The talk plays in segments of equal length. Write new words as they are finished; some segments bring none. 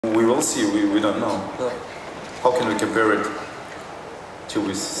will see. We don't know. No. How can we compare it till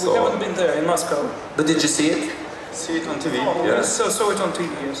we saw? We haven't been there in Moscow. But did you see it? See it on TV. We Yes. saw it on TV,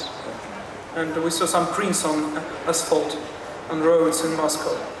 yes. And we saw some prints on asphalt, on roads in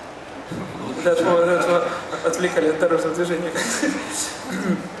Moscow. Отвлекали от дорожного движения.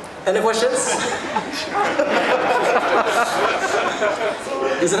 Any questions?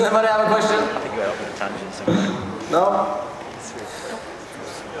 Does anybody have a question? I think we're open to tangents. No?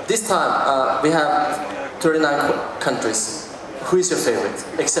 This time we have 39 countries. Who is your favorite?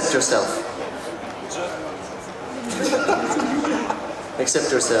 Except yourself.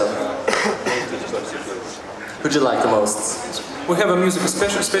 Except yourself. Who do you like the most? We have a music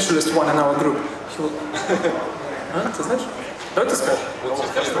specialist one in our group. He will... А, ты знаешь? Давай ты скажешь.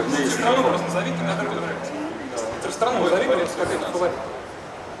 Страну просто назови, которая тебе нравится. Страну назови, как это бывает.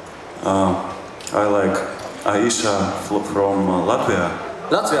 I like Aisha from Latvia.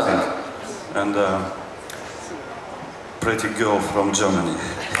 Latvia? And pretty girl from Germany.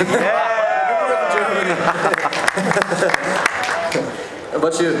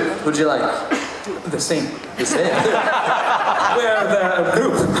 But you, who'd you like? The same. The same? We are the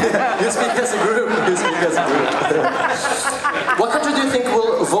group. You speak as a group. You speak as a group. What country do you think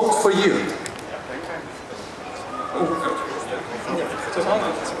will vote for you?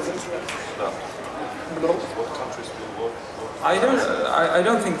 I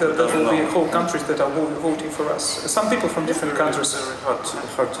don't think that there will be whole countries that are voting for us. Some people from different countries.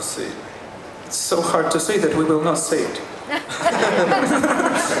 Hard to say. It's so hard to say that we will not say it.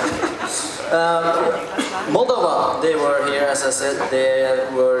 Moldova, they were here, as I said, they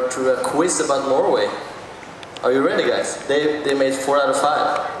were through a quiz about Norway. Are you ready, guys? They made 4 out of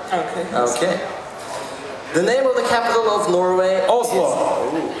 5. Okay. Okay. The name of the capital of Norway Oslo.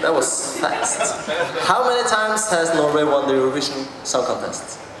 Ooh, that was fast. How many times has Norway won the Eurovision Song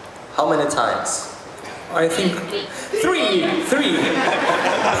Contest? How many times? I think 3.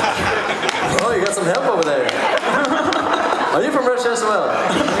 Oh, you got some help over there. Are you from Russia as well?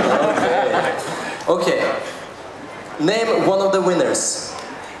 Okay. Okay. Name one of the winners.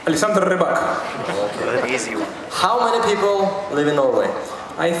 Alexander Rybak. Okay. Easy one. How many people live in Norway?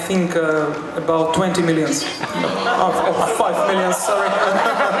 I think about 20 millions. 5 millions, sorry.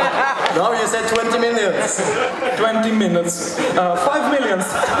 No, you said 20 millions. 20 minutes. 5 millions.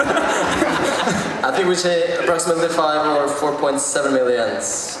 I think we say approximately 5 or 4.7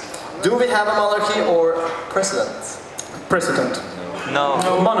 millions. Do we have a monarchy or president? President. No.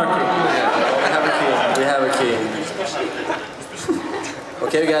 Monarchy. We have a king. We have a king.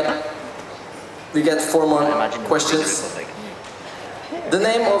 Okay, we got 4 more questions. The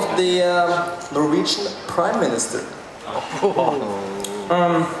name of the Norwegian Prime Minister.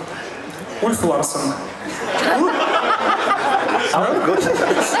 Ulf Larsson.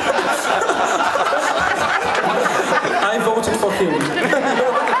 I voted for him.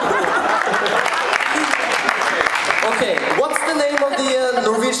 Okay, what's the name of the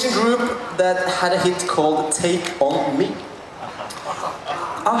Norwegian group that had a hit called Take On Me?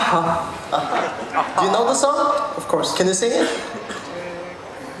 Aha. Do you know the song? Of course. Can you sing it?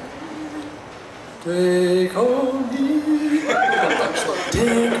 Take on me.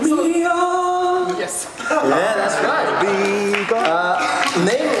 Take me on. Yes. Yeah, that's right.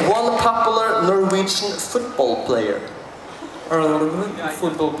 Name one popular Norwegian football player.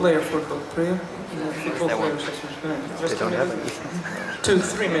 Football player. They don't have any.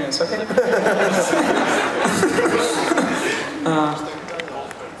 2-3 minutes, okay?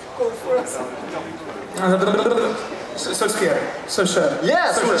 Solskjaer.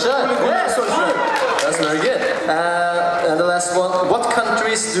 Yeah, Solskjaer. Yeah, Solskjaer. That's very good. And the last one. What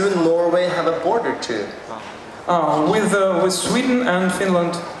countries do Norway have a border to? With Sweden and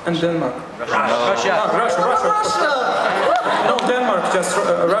Finland and Denmark. Russia. Russia. No, Denmark, just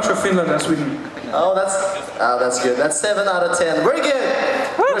Russia, Finland and Sweden. Oh, that's good. That's 7 out of 10. Very good.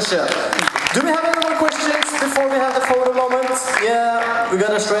 Russia. Do we have any more questions before we have the photo moment? Yeah, we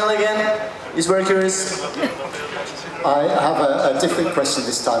got Australia again. He's very curious. I have a different question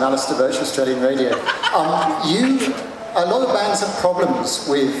this time. Alistair Birch, Australian Radio. A lot of bands have problems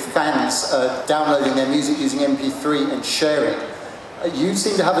with fans downloading their music using MP3 and sharing. You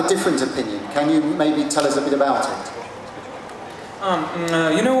seem to have a different opinion. Can you maybe tell us a bit about it?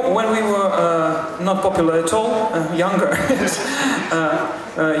 You know, when we were not popular at all, younger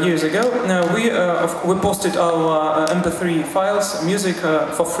years ago, we posted our MP3 files, music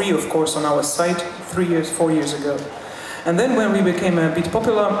for free, of course, on our site 4 years ago. And then when we became a bit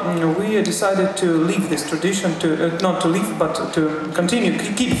popular, we decided to leave this tradition, not to leave, but to continue,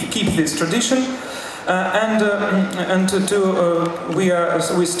 keep this tradition.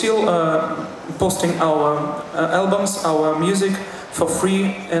 We're still posting our albums, our music for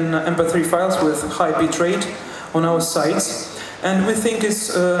free in MP3 files with high bit rate on our sites, and we think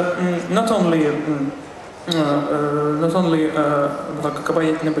it's not only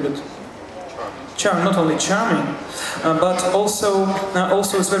charming, but also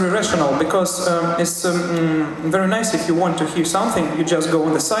it's very rational, because it's very nice if you want to hear something, you just go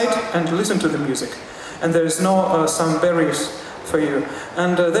on the site and listen to the music, and there's no some barriers for you,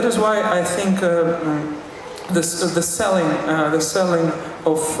 and that is why I think the selling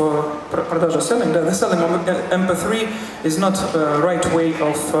of MP3 is not right way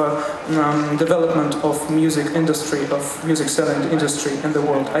of development of music industry, of music selling industry in the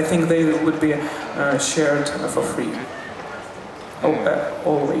world. I think they would be shared for free,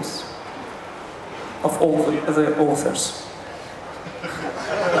 always, of all the authors.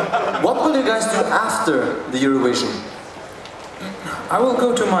 What will you guys do after the Eurovision? I will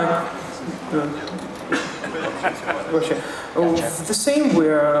go to my the same.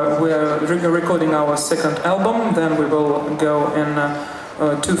 We're recording our second album. Then we will go in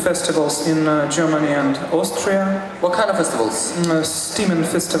 2 festivals in Germany and Austria. What kind of festivals? Stimmen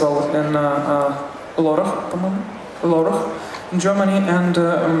Festival in Lörrach in Germany, and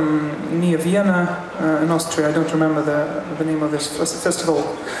near Vienna in Austria. I don't remember the name of this festival.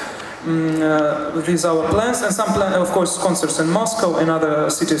 These are our plans, and some of course concerts in Moscow and other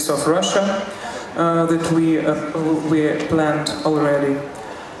cities of Russia that we planned already,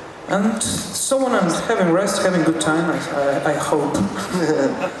 and so on, and having rest, having good time, I hope.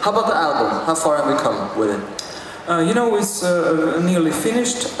 How about the album? How far have we come with it? You know, it's nearly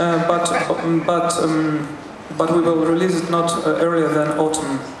finished, but we will release it not earlier than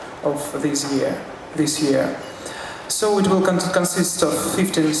autumn of this year. So it will consist of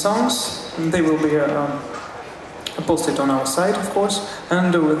 15 songs. They will be posted on our site, of course,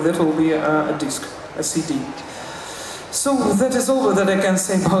 and that will be a disc, a CD. So that is all that I can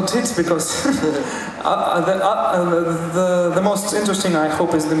say about it, because the most interesting, I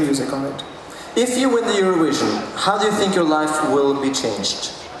hope, is the music on it. If you win the Eurovision, how do you think your life will be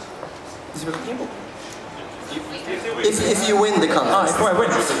changed? If you win the contest.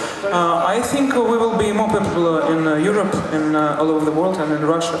 I think we will be more popular in Europe and all over the world, and in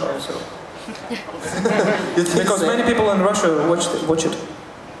Russia also. Because many people in Russia watch it.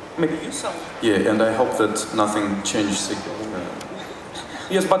 Maybe yourself. Yeah, and I hope that nothing changes.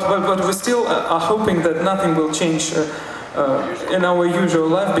 Yes, but we still are hoping that nothing will change in our usual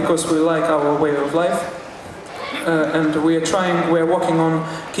life, because we like our way of life, and we are working on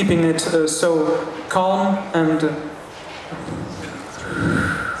keeping it so calm and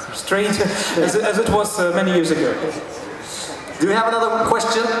straight as it was many years ago. Do we have another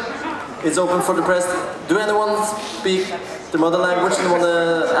question? It's open for the press. Do anyone speak the mother language and want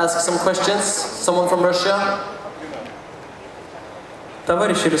to ask some questions? Someone from Russia?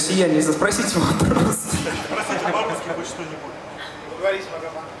 Товарищи россияне, спросите вопрос.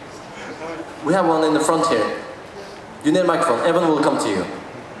 We have one in the front here. You need a microphone. Evan will come to you.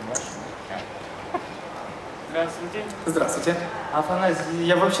 Здравствуйте. Здравствуйте. Афанасий,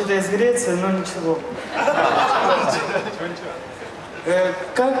 я вообще-то из Греции, но ничего.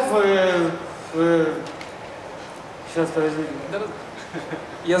 Как вы... Сейчас, подождите.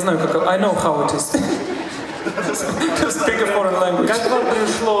 Я знаю, как... I know how it is. To speak a foreign language. Как вам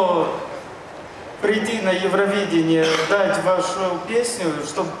пришло прийти на Евровидение, дать вашу песню,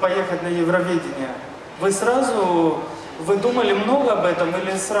 чтобы поехать на Евровидение? Вы сразу... Вы думали много об этом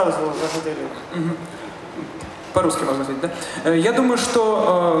или сразу захотели? По-русски можно ответить, да? Я думаю,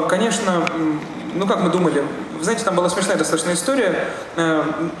 что, конечно, ну как мы думали, вы знаете, там была смешная достаточно история.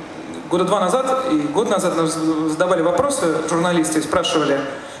 Года 2 назад и год назад нас задавали вопросы журналисты и спрашивали,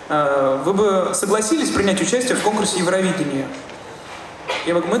 вы бы согласились принять участие в конкурсе Евровидения?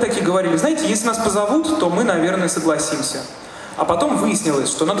 И мы такие говорили, знаете, если нас позовут, то мы, наверное, согласимся. А потом выяснилось,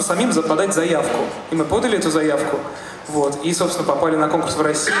 что надо самим подать заявку. И мы подали эту заявку. Вот, и, собственно, попали на конкурс в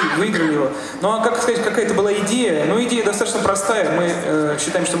России, выиграли его. Ну, а как сказать, какая-то была идея? Ну, идея достаточно простая. Мы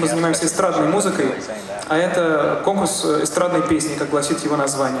считаем, что мы занимаемся эстрадной музыкой, а это конкурс эстрадной песни, как гласит его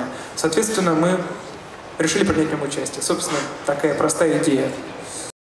название. Соответственно, мы решили принять в нем участие. Собственно, такая простая идея.